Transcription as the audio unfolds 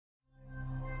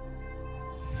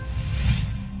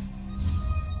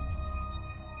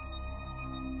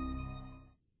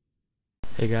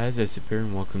Hey guys, it's here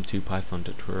and welcome to Python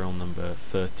tutorial number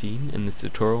 13. In this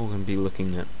tutorial we're going to be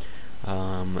looking at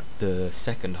the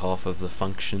second half of the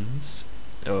functions,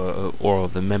 or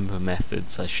the member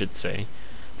methods I should say,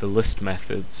 the list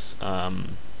methods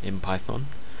in Python.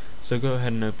 So go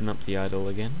ahead and open up the idle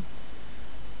again.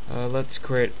 Let's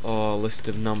create our list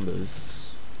of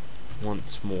numbers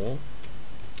once more.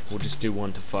 We'll just do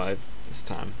 1 to 5 this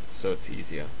time so it's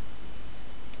easier.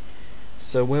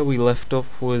 So where we left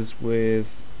off was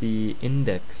with the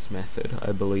index method,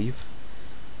 I believe.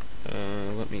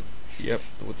 With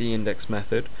the index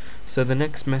method. So the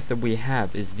next method we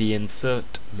have is the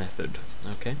insert method.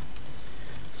 Okay.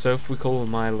 So if we call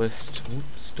mylist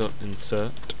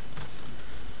 .insert.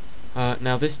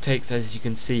 Now this takes, as you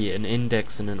can see, an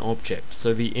index and an object.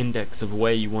 So the index of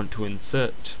where you want to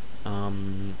insert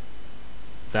the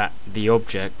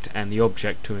object and the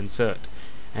object to insert.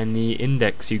 And the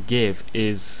index you give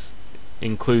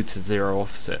includes a 0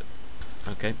 offset.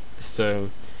 Okay, so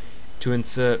to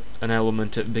insert an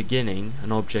element at the beginning,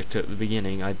 an object at the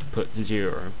beginning, I'd put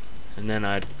 0, and then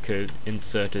I could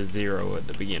insert a 0 at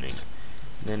the beginning.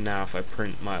 And then now if I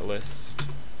print my list,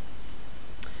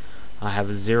 I have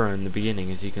a 0 in the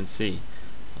beginning, as you can see.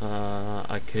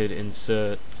 I could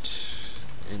insert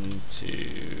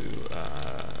into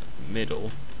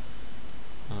middle,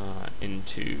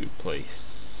 into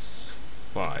place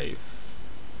 5.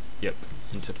 Yep,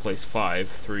 into place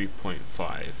 5,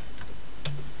 3.5.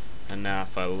 And now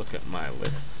if I look at my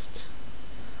list,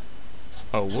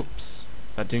 oh whoops,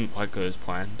 that didn't quite go as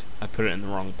planned. I put it in the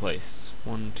wrong place.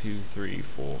 1, 2, 3,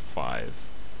 4, 5,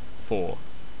 4,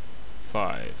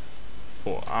 5,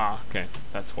 4. Ah, okay,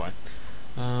 that's why.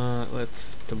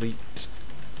 Let's delete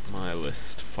my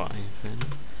list 5 then.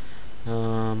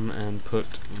 And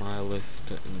put my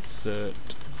list insert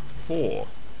 4,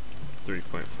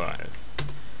 3.5.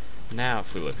 Now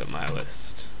if we look at my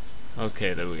list,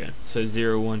 okay, there we go. So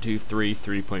 0, 1, 2, 3,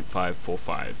 3.5, 4,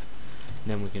 5. And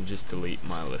then we can just delete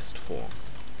my list 4.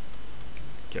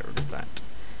 Get rid of that.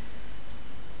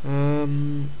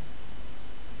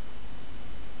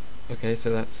 Okay, so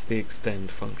that's the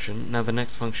extend function. Now the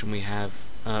next function we have,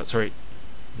 sorry,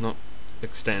 not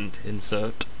extend,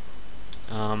 insert.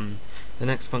 The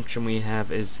next function we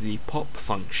have is the pop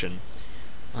function.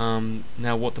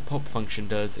 Now what the pop function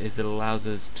does is it allows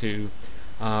us to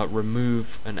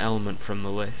remove an element from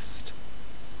the list,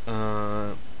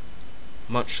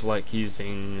 much like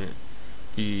using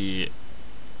the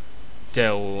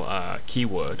del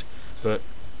keyword, but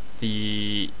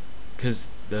because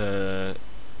the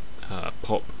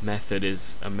pop method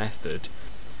is a method,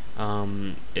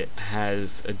 it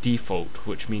has a default,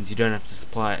 which means you don't have to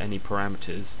supply any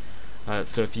parameters.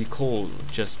 So if you call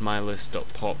just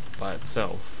mylist.pop by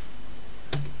itself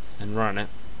and run it,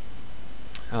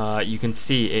 you can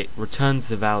see it returns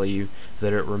the value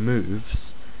that it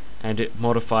removes, and it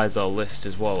modifies our list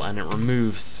as well, and it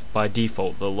removes by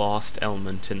default the last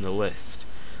element in the list.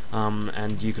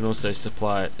 And you can also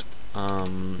supply it,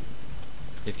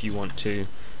 if you want to,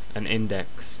 an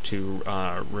index to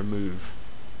remove.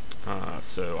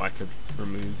 So I could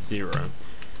remove 0.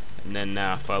 And then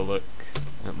now if I look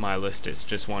at my list, it's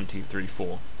just 1, 2, 3,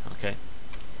 4. Okay.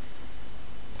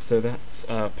 So that's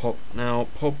pop. Now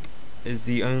pop is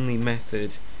the only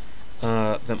method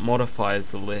that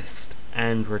modifies the list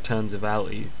and returns a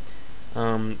value.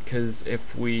 Because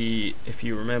if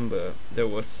you remember, there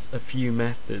was a few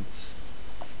methods.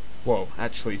 Well,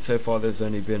 actually, so far there's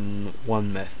only been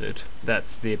one method.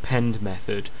 That's the append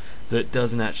method that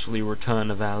doesn't actually return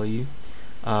a value.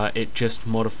 It just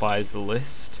modifies the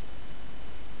list.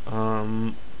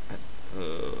 There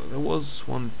was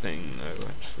one thing though,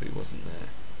 actually, wasn't there?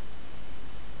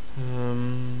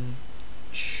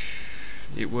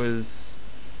 It was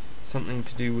something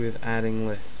to do with adding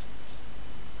lists.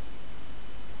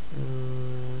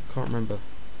 Can't remember.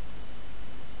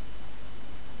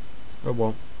 Oh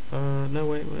well. No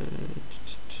wait.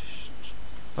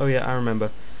 Oh yeah, I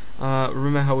remember.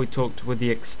 Remember how we talked with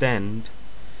the extend?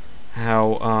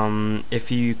 How if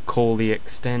you call the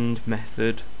extend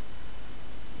method,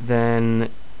 then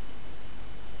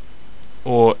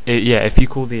if you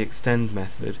call the extend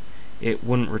method, it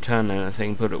wouldn't return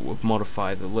anything, but it would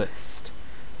modify the list.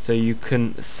 So you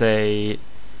couldn't say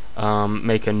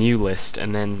make a new list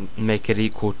and then make it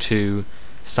equal to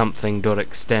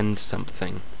something.extend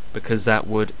something, because that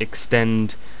would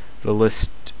extend the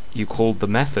list you called the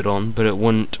method on, but it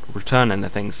wouldn't return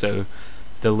anything. So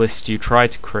the list you try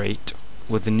to create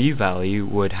with the new value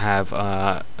would have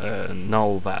a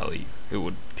null value. It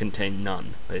would contain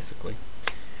none, basically.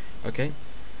 Okay,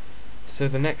 so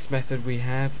the next method we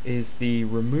have is the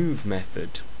remove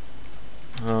method.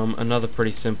 Another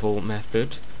pretty simple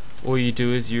method. All you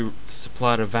do is you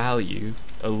supply a value,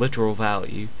 a literal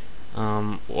value.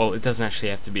 Well, it doesn't actually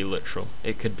have to be literal.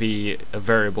 It could be a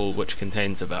variable which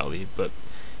contains a value, but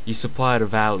you supply it a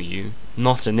value,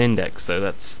 not an index, though.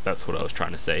 That's what I was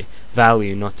trying to say.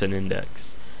 Value, not an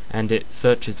index. And it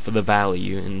searches for the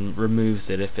value and removes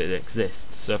it if it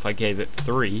exists. So if I gave it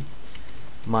 3,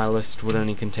 my list would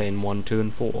only contain 1, 2,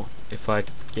 and 4. If I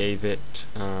gave it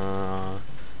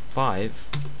 5,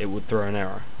 it would throw an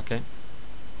error. Okay.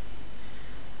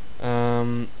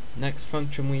 Next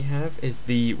function we have is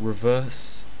the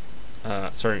reverse.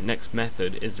 Next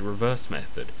method is the reverse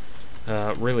method.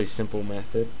 Really simple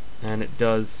method, and it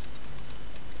does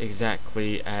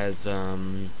exactly as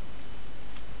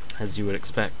you would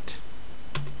expect.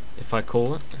 If I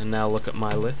call it and now look at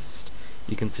my list,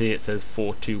 you can see it says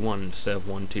 421 instead of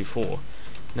 124.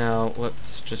 Now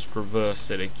let's just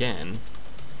reverse it again.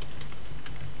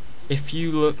 If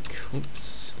you look,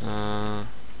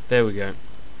 there we go.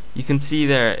 You can see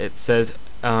there it says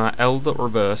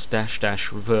l.reverse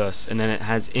 -- reverse, and then it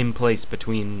has in place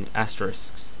between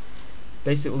asterisks.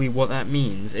 Basically what that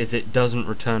means is it doesn't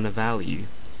return a value.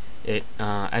 It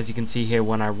as you can see here,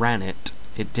 when I ran it,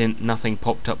 nothing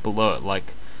popped up below it,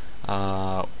 like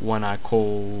when I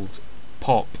called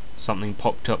pop, something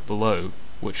popped up below,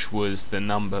 which was the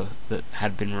number that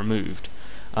had been removed.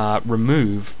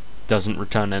 Remove doesn't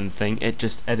return anything, it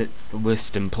just edits the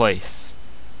list in place.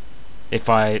 If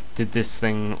I did this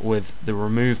thing with the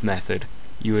remove method,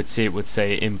 you would see it would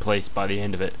say in place by the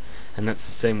end of it, and that's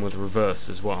the same with reverse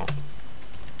as well.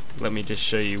 Let me just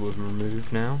show you with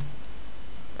remove now.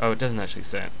 Oh, it doesn't actually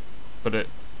say it, but it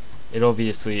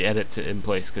obviously edits it in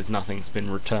place because nothing's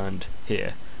been returned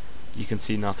here. You can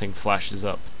see nothing flashes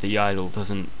up. The idle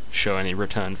doesn't show any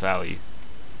return value.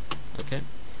 Okay.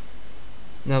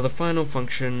 Now the final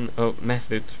function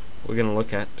method we're going to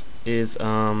look at is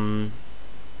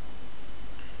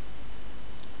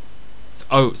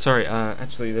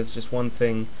actually there's just one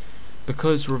thing.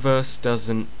 Because reverse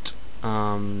doesn't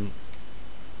return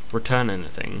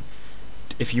anything,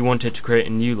 if you wanted to create a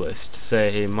new list,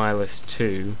 say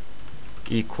mylist2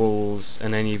 equals,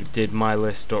 and then you did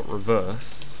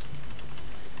mylist.reverse,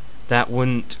 that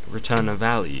wouldn't return a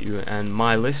value, and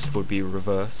my list would be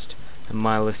reversed, and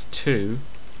mylist2,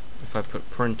 if I put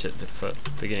print at the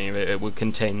beginning of it, it would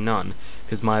contain none,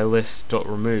 because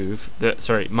mylist.remove,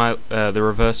 the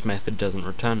reverse method doesn't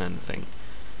return anything.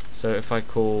 So if I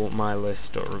call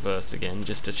mylist.reverse again,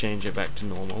 just to change it back to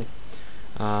normal,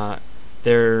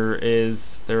 there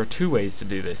are two ways to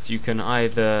do this. You can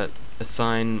either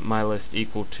assign mylist2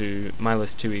 equal to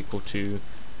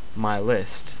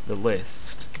mylist, the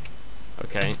list,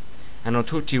 okay, and I'll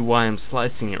talk to you why I'm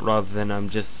slicing it rather than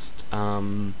just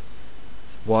saying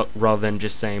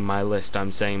mylist.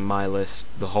 I'm saying mylist,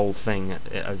 the whole thing,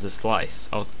 as a slice.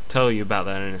 I'll tell you about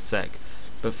that in a sec,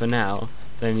 but for now,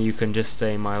 then you can just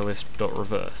say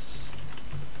mylist.reverse.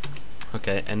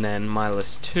 Okay, and then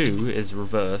mylist2 is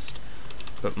reversed,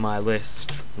 but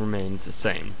mylist remains the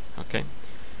same. Okay.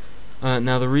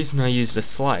 Now the reason I used a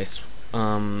slice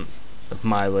of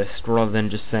mylist rather than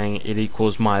just saying it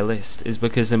equals mylist is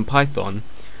because in Python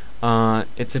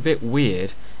it's a bit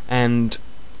weird, and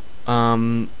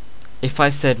if I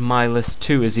said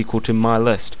mylist2 is equal to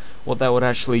mylist, what that would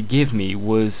actually give me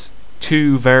was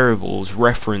two variables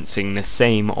referencing the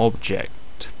same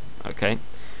object. Okay.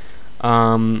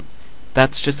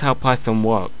 That's just how Python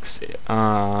works.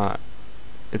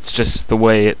 It's just the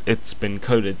way it's been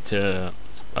coded to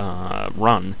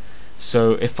run.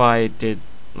 So if I did,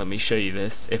 let me show you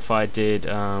this. If I did,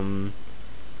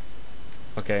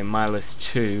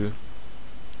 mylist2,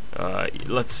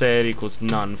 let's say it equals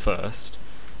none first.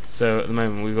 So at the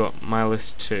moment we've got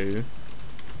mylist2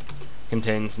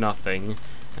 contains nothing,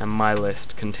 and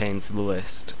mylist contains the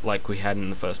list, like we had in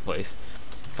the first place.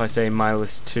 If I say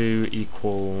mylist2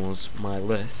 equals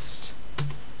mylist,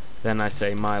 then I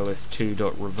say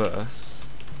mylist2.reverse.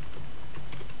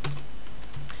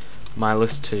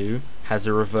 Mylist2 has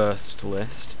a reversed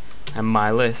list, and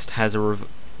mylist has a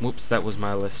whoops, that was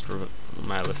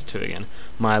mylist2 again.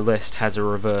 Mylist has a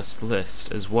reversed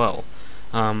list as well.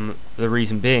 The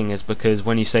reason being is because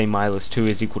when you say mylist2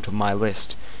 is equal to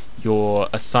mylist, you're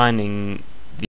assigning